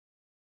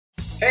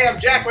Hey, I'm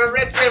Jack. We're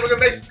Red today. We're going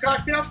to make some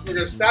cocktails. We're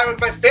going to start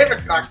with my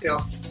favorite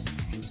cocktail.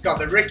 It's called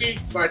the Ricky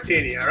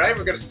Martini, alright?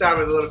 We're going to start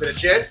with a little bit of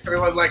gin.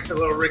 Everyone likes a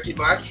little Ricky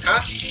Mart, huh?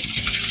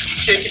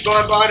 Shake your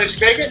bonbon as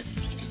you make it.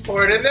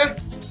 Pour it in there.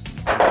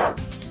 A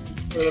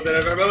little bit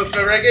of vermouth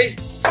for Ricky.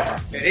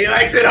 And he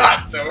likes it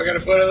hot, so we're going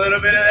to put a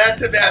little bit of that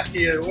Tabasco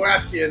and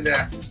whiskey in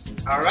there.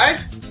 Alright?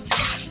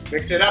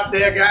 Mix it up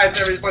there, guys.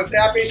 Everyone's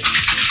happy.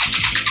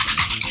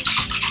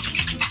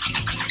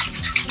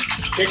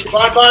 Shake the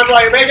bonbon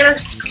while you're making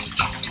it.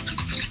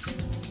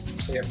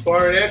 And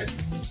pour it in.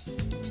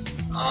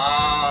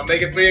 Oh,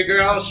 make it for your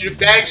girl. She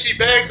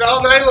bangs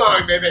all night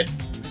long, baby.